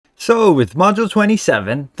So with Module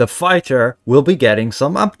 27, the fighter will be getting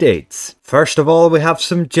some updates. First of all, we have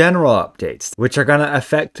some general updates, which are going to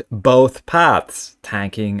affect both paths,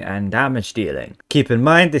 tanking and damage dealing. Keep in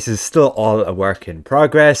mind, this is still all a work in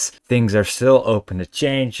progress. Things are still open to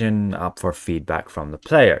change and up for feedback from the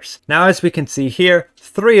players. Now, as we can see here,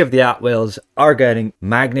 3 of the at-wills are getting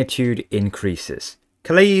magnitude increases.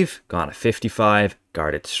 Cleave, gone at 55,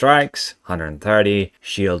 Guarded Strikes, 130,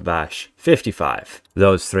 Shield Bash, 55.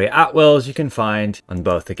 Those 3 at-wills you can find on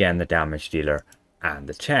both, again, the damage dealer and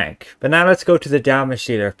the tank. But now let's go to the damage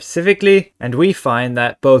dealer specifically, and we find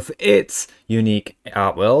that both its unique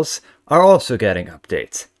at-wills are also getting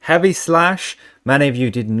updates. Heavy Slash, many of you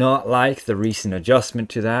did not like the recent adjustment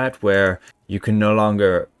to that, where you can no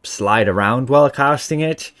longer slide around while casting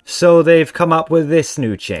it. So they've come up with this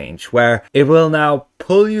new change where it will now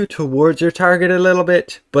pull you towards your target a little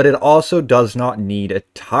bit, but it also does not need a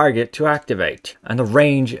target to activate. And the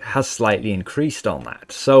range has slightly increased on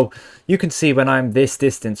that. So you can see when I'm this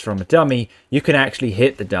distance from a dummy, you can actually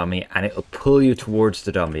hit the dummy and it will pull you towards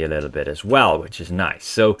the dummy a little bit as well, which is nice.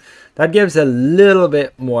 So that gives a little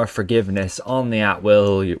bit more forgiveness on the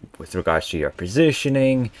at-will with regards to your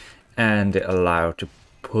positioning, and it allows to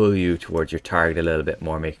pull you towards your target a little bit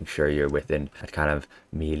more, making sure you're within a kind of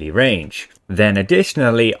melee range. Then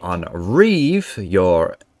additionally on Reeve,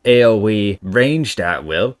 your AoE ranged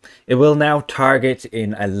at-will, it will now target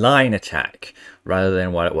in a line attack rather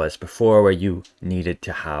than what it was before where you needed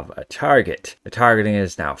to have a target. The targeting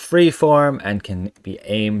is now freeform and can be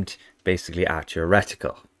aimed basically at your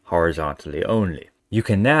reticle, horizontally only. You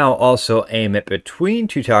can now also aim it between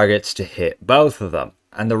 2 targets to hit both of them.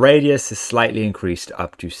 And the radius is slightly increased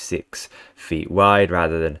up to 6 feet wide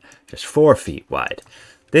rather than just 4 feet wide.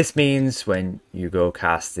 This means when you go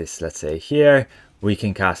cast this, let's say here, we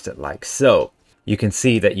can cast it like so. You can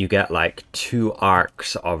see that you get like 2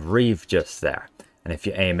 arcs of Reeve just there. And if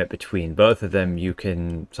you aim it between both of them, you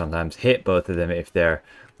can sometimes hit both of them if they're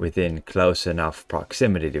within close enough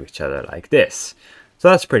proximity to each other like this. So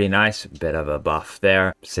that's pretty nice, bit of a buff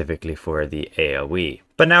there, specifically for the AoE.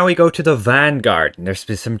 But now we go to the Vanguard, and there's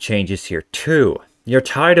been some changes here too. Your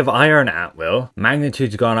Tide of Iron at-will,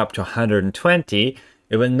 magnitude's gone up to 120.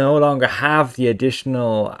 It will no longer have the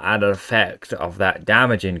additional added effect of that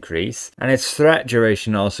damage increase, and its threat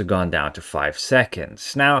duration also gone down to 5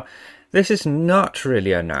 seconds. Now, this is not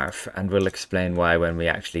really a nerf, and we'll explain why when we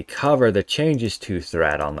actually cover the changes to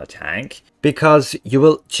threat on the tank, because you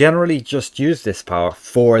will generally just use this power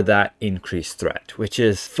for that increased threat, which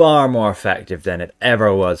is far more effective than it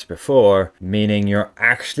ever was before, meaning you're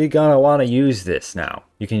actually gonna want to use this now.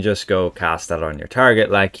 You can just go cast that on your target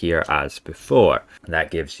like here as before. And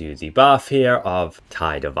that gives you the buff here of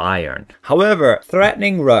Tide of Iron. However,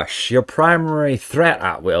 Threatening Rush, your primary threat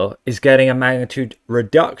at-will, is getting a magnitude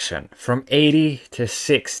reduction from 80 to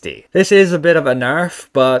 60. This is a bit of a nerf,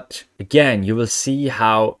 but again, you will see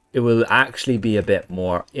how it will actually be a bit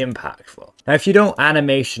more impactful. Now, if you don't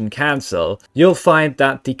animation cancel, you'll find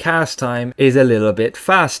that the cast time is a little bit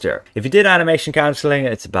faster. If you did animation cancelling,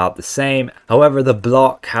 it's about the same. However, the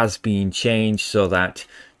block has been changed so that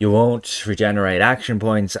you won't regenerate action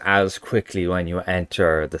points as quickly when you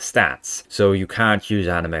enter the stats. So you can't use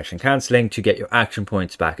animation cancelling to get your action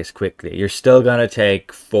points back as quickly. You're still going to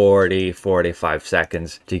take 40-45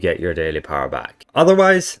 seconds to get your daily power back.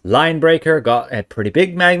 Otherwise, Line Breaker got a pretty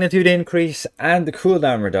big magnitude increase and the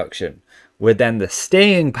cooldown reduction, with then the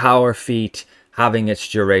Staying Power feat having its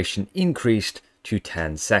duration increased to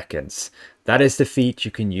 10 seconds. That is the feat you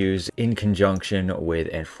can use in conjunction with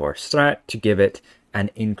Enforced Threat to give it an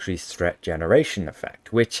increased threat generation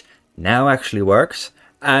effect, which now actually works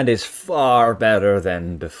and is far better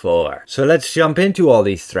than before. So let's jump into all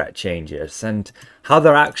these threat changes and how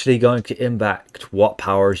they're actually going to impact what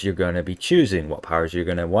powers you're going to be choosing, what powers you're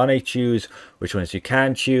going to want to choose, which ones you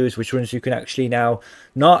can choose, which ones you can actually now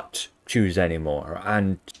not choose anymore,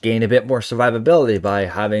 and gain a bit more survivability by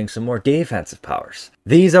having some more defensive powers.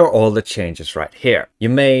 These are all the changes right here. You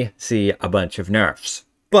may see a bunch of nerfs,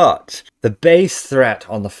 but the base threat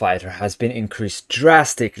on the fighter has been increased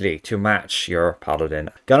drastically to match your paladin.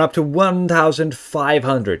 Gone up to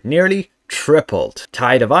 1,500, nearly tripled.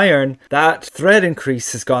 Tide of Iron, that threat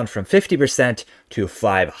increase has gone from 50% to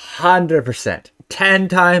 500%. 10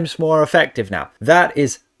 times more effective now. That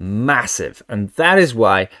is massive, and that is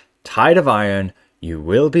why Tide of Iron, you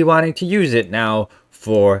will be wanting to use it now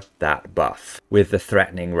for that buff. With the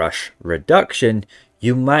Threatening Rush reduction,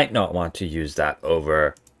 you might not want to use that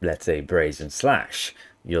over, let's say, Brazen Slash,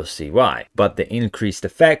 you'll see why. But the increased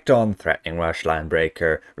effect on Threatening Rush, Line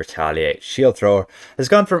Breaker, Retaliate, Shield Thrower has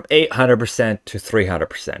gone from 800% to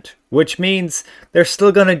 300%, which means they're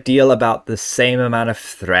still going to deal about the same amount of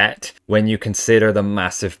threat when you consider the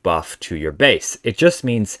massive buff to your base. It just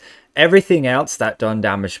means everything else that done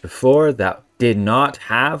damage before that did not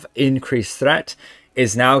have increased threat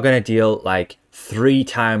is now going to deal like 3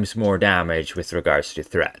 times more damage with regards to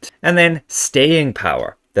threat. And then staying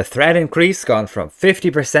power. The threat increase gone from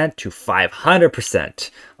 50% to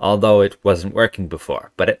 500%, although it wasn't working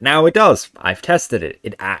before. But now it does. I've tested it.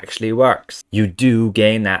 It actually works. You do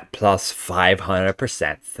gain that plus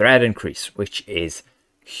 500% threat increase, which is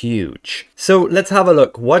huge. So let's have a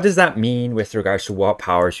look. What does that mean with regards to what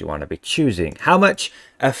powers you want to be choosing? How much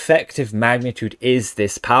effective magnitude is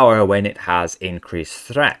this power when it has increased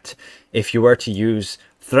threat? If you were to use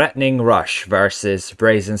Threatening Rush versus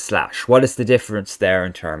Brazen Slash, what is the difference there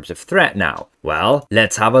in terms of threat now? Well,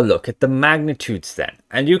 let's have a look at the magnitudes then.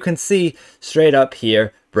 And you can see straight up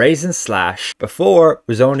here, Brazen Slash before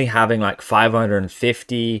was only having like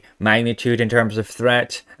 550 magnitude in terms of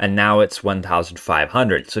threat, and now it's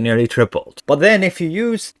 1500, so nearly tripled. But then if you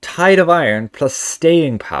use Tide of Iron plus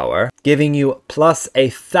Staying Power, giving you plus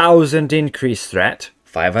 1000 increased threat,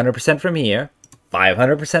 500% from here,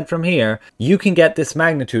 500% from here, you can get this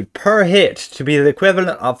magnitude per hit to be the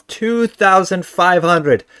equivalent of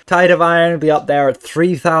 2500. Tide of Iron will be up there at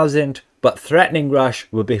 3000, but Threatening Rush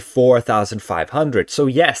will be 4500. So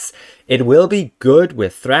yes, it will be good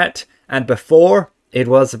with threat, and before it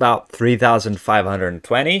was about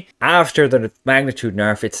 3520. After the magnitude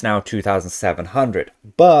nerf, it's now 2700.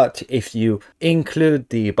 But if you include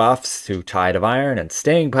the buffs to Tide of Iron and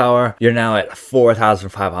Staying Power, you're now at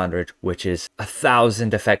 4500, which is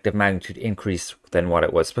 1000 effective magnitude increase than what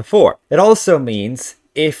it was before. It also means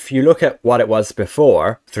if you look at what it was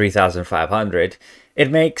before, 3500, it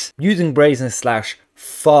makes using Brazen Slash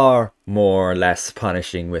far more less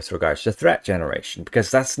punishing with regards to threat generation, because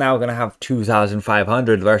that's now going to have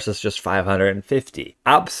 2500 versus just 550.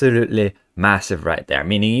 Absolutely massive right there,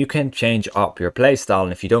 meaning you can change up your playstyle,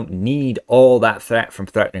 and if you don't need all that threat from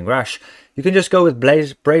Threatening Rush, you can just go with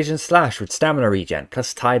Brazen Slash with stamina regen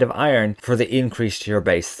plus Tide of Iron for the increase to your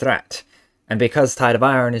base threat. And because Tide of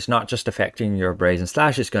Iron is not just affecting your Brazen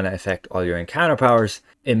Slash, it's going to affect all your encounter powers,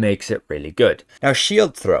 it makes it really good. Now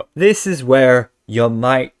Shield Throw. This is where you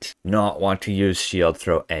might not want to use Shield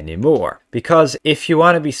Throw anymore, because if you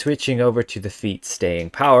want to be switching over to the feat Staying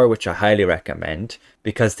Power, which I highly recommend,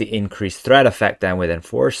 because the increased threat effect then with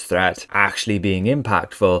Enforced Threat actually being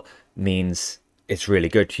impactful means it's really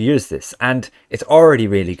good to use this. And it's already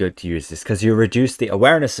really good to use this because you reduce the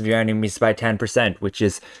awareness of your enemies by 10%, which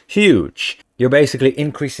is huge. You're basically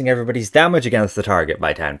increasing everybody's damage against the target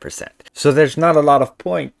by 10%. So there's not a lot of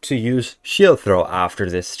point to use Shield Throw after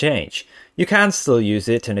this change. You can still use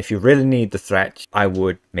it, and if you really need the threat, I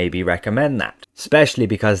would maybe recommend that. Especially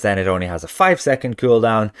because then it only has a 5-second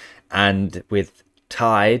cooldown, and with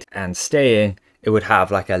Tide and Staying, it would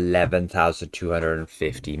have like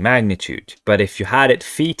 11,250 magnitude. But if you had it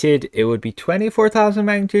feated, it would be 24,000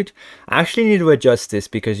 magnitude. I actually need to adjust this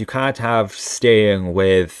because you can't have Staying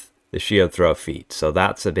with the Shield Throw feat, so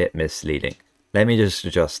that's a bit misleading. Let me just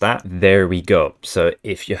adjust that. There we go. So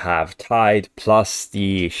if you have Tide plus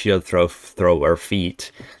the Shield Thrower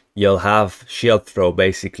feat, you'll have Shield Throw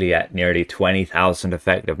basically at nearly 20,000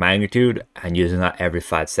 effective magnitude, and using that every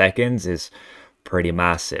 5 seconds is pretty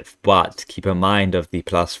massive. But keep in mind of the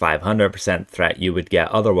plus 500% threat you would get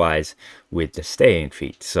otherwise with the Staying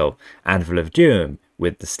feat. So Anvil of Doom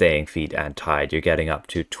with the Staying feat and Tide, you're getting up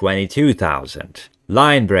to 22,000.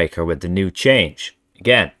 Line Breaker with the new change,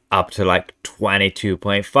 again up to like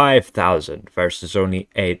 22,500 versus only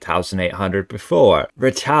 8,800 before.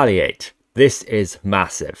 Retaliate, this is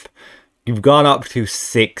massive. You've gone up to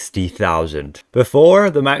 60,000. Before,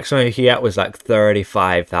 the maximum you could get was like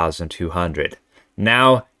 35,200.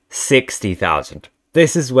 Now 60,000.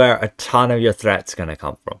 This is where a ton of your threat's going to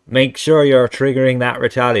come from. Make sure you're triggering that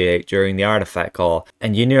Retaliate during the artifact call,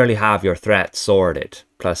 and you nearly have your threat sorted.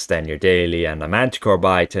 Plus then your daily and a Manticore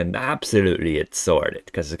Bite, and absolutely it's sorted.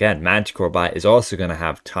 Because again, Manticore Bite is also going to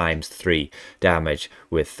have ×3 damage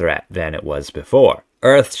with threat than it was before.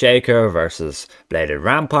 Earthshaker versus Bladed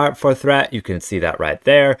Rampart for threat, you can see that right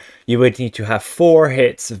there. You would need to have 4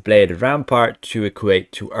 hits of Bladed Rampart to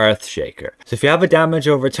equate to Earthshaker. So if you have a damage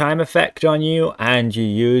over time effect on you and you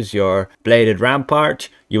use your Bladed Rampart,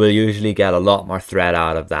 you will usually get a lot more threat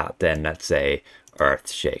out of that than, let's say,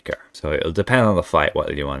 Earthshaker. So it'll depend on the fight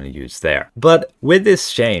what you want to use there. But with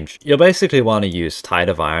this change, you'll basically want to use Tide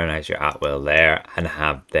of Iron as your at will there and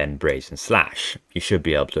have then Brazen Slash. You should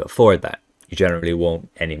be able to afford that. you generally won't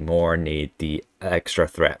anymore need the extra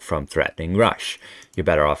threat from Threatening Rush. You're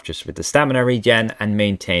better off just with the stamina regen and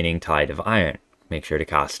maintaining Tide of Iron. Make sure to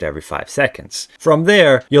cast every 5 seconds. From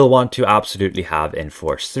there, you'll want to absolutely have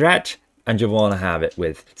Enforced Threat, and you'll want to have it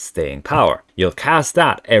with Staying Power. You'll cast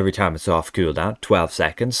that every time it's off cooldown, 12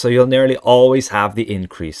 seconds, so you'll nearly always have the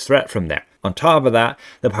increased threat from there. On top of that,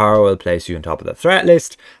 the power will place you on top of the threat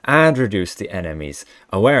list and reduce the enemy's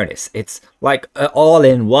awareness. It's like an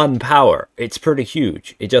all-in-one power. It's pretty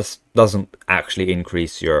huge. It just doesn't actually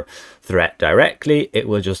increase your threat directly. It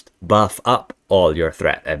will just buff up all your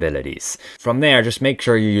threat abilities. From there, just make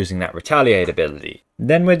sure you're using that Retaliate ability.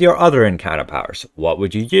 Then with your other encounter powers, what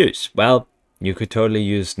would you use? Well, you could totally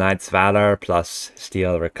use Knight's Valor plus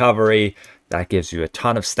Steel Recovery. That gives you a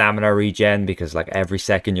ton of stamina regen because like every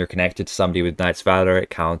second you're connected to somebody with Knight's Valor, it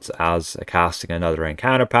counts as casting another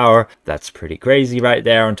encounter power. That's pretty crazy right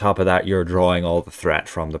there. On top of that, you're drawing all the threat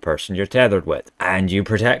from the person you're tethered with. And you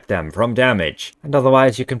protect them from damage. And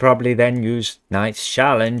otherwise you can probably then use Knight's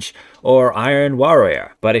Challenge or Iron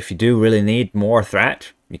Warrior. But if you do really need more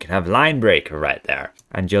threat, you can have Line Breaker right there.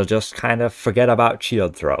 And you'll just kind of forget about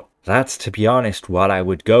Shield Throw. That's, to be honest, what I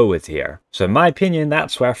would go with here. So in my opinion,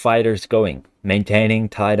 that's where Fighter's going. Maintaining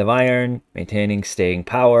Tide of Iron, maintaining Staying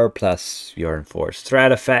Power, plus your Enforced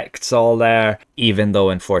Threat effects all there. Even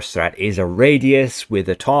though Enforced Threat is a radius with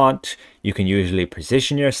a taunt, you can usually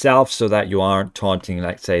position yourself so that you aren't taunting,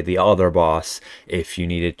 like say, the other boss if you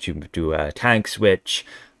needed to do a tank switch.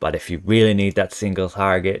 But if you really need that single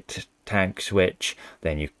target tank switch,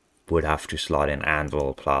 then you would have to slot in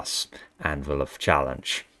Anvil plus Anvil of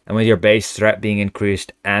Challenge. And with your base threat being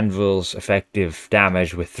increased, Anvil's effective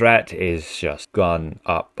damage with threat is just gone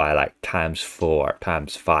up by like ×4,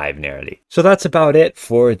 ×5 nearly. So that's about it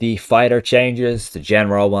for the fighter changes. The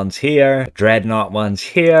general ones here, the dreadnought ones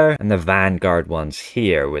here, and the Vanguard ones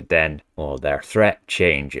here with then all their threat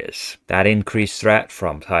changes. That increased threat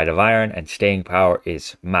from Tide of Iron and Staying Power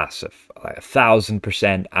is massive. Like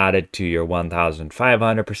 1000% added to your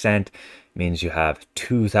 1500% means you have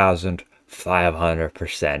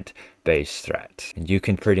 2500% base threat, and you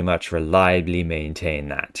can pretty much reliably maintain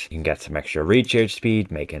that. You can get some extra recharge speed,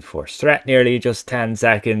 make Enforced Threat nearly just 10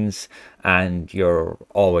 seconds, and you're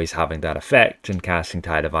always having that effect and casting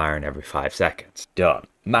Tide of Iron every 5 seconds. Done.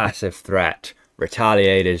 Massive threat.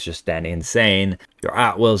 Retaliate is just then insane. Your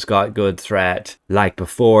At-Will's got good threat. Like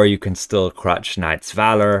before, you can still crutch Knight's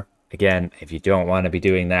Valor. Again, if you don't want to be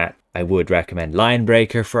doing that, I would recommend Line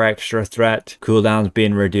Breaker for extra threat. Cooldown's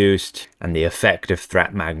been reduced, and the effective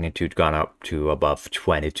threat magnitude gone up to above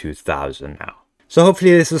 22,000 now. So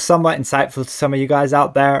hopefully this was somewhat insightful to some of you guys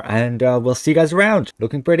out there, and we'll see you guys around.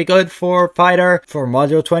 Looking pretty good for Fighter for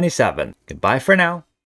Module 27. Goodbye for now.